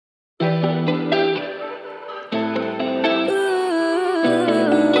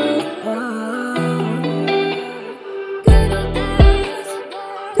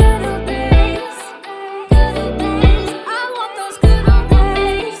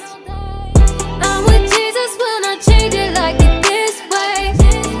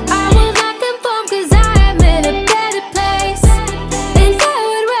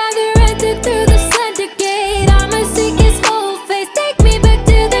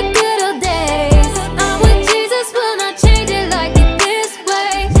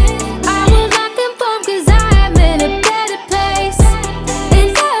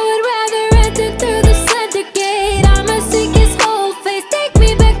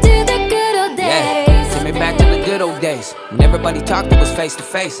days when everybody talked, it was face to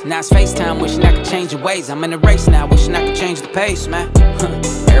face. Now it's FaceTime, wishing I could change your ways. I'm in a race now, wishing I could change the pace, man.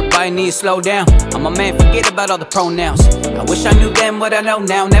 Everybody needs to slow down. I'm a man, forget about all the pronouns. I wish I knew then what I know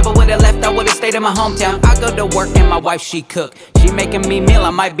now. Never would've left, I would've stayed in my hometown. I go to work and my wife, she cook. She making me meal,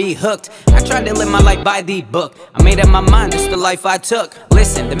 I might be hooked. I tried to live my life by the book. I made up my mind, it's the life I took.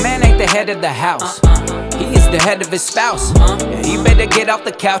 Listen, the man ain't the head of the house. He is the head of his spouse. Yeah, he better get off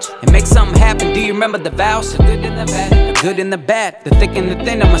the couch and make something happen. Do you remember the vows? The good and the bad, the good and the bad, the thick and the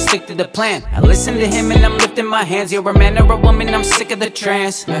thin, I'ma stick to the plan. I listen to him and I'm lifting my hands. You're a man or a woman, I'm sick of the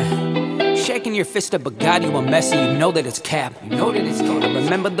trance. Shaking your fist up, but God, you a mess, and you know that it's cap. You know that it's cap. I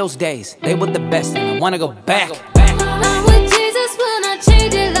remember those days, they were the best, and I wanna go back. I'm with Jesus, will not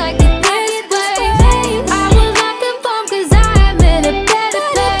change it like it this way. I will not conform, cause I am in a better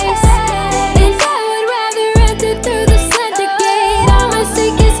place. And I would rather enter through the center gate. I'ma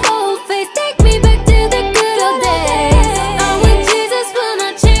seek his whole face, take me back to the good old days. I'm with Jesus, will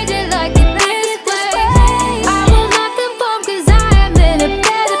not change it like it this way. I will not conform, cause I am in a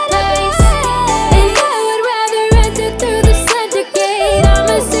better place. And I would rather enter through the center gate.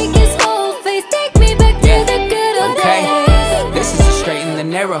 I'ma seek his whole face, take me back to the good old days. This is the straight and the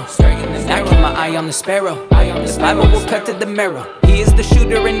narrow. I keep my eye on the sparrow. The Bible will cut to the marrow. He is the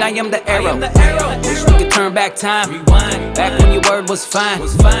shooter and I am the arrow. Wish we could turn back time. Back when your word was fine.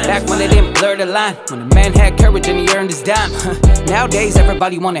 Back when they didn't blur the line. When a man had courage and he earned his dime. Nowadays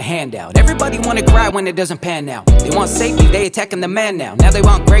everybody want a handout. Everybody want to cry when it doesn't pan out. They want safety, they attacking the man now. Now they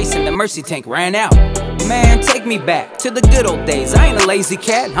want grace and the mercy tank ran out. Man, take me back to the good old days. I ain't a lazy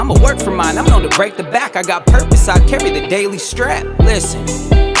cat, I'ma work for mine. I'm known to break the back, I got purpose, I carry the daily strap. Listen,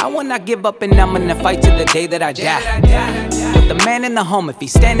 I will not give up and I'm gonna fight to the day that I die. Put the man in the home, if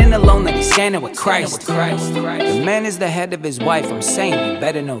he's standing alone, then he's standing with Christ. The man is the head of his wife, I'm saying you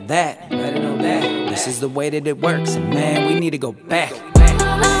better know that. This is the way that it works, and man, we need to go back.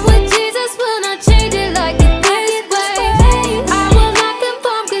 I'm with Jesus, will not change it like it this way. I will not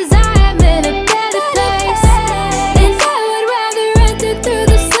conform, cause I am in a better place. And I would rather enter through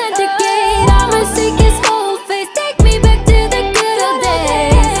the center gate. I'ma seek his whole face, take me back to the good old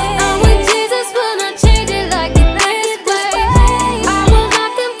days. I'm with Jesus, will not change it like it this way. I will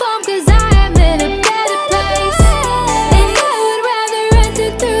not conform, cause I am in a better place. And I would rather enter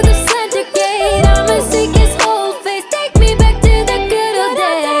through the center gate. I'ma seek his whole face, take me back to the good old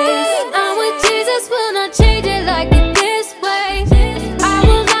days. I'm with Jesus, will not change it like it this way. I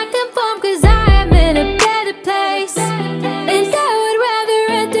will not conform, cause I am in a better place. And I would rather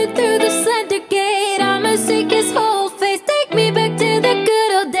enter through the center gate. I'ma seek his whole face, take me back to the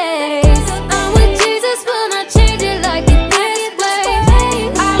good old days. I'm with Jesus, will not change it like it this way.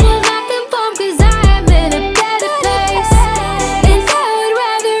 I will not conform, cause I am in a better place. And I would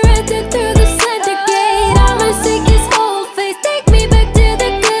rather enter through the center gate. I'ma seek his whole face, take me back to the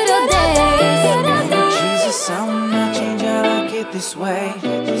good old days. Jesus, I will not change, I like it this way.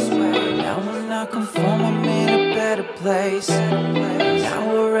 I will not conform, I'm in a better place. I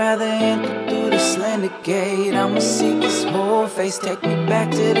would rather enter through the slender gate. I'ma seek his whole face, take me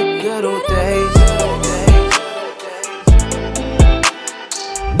back to the good old days.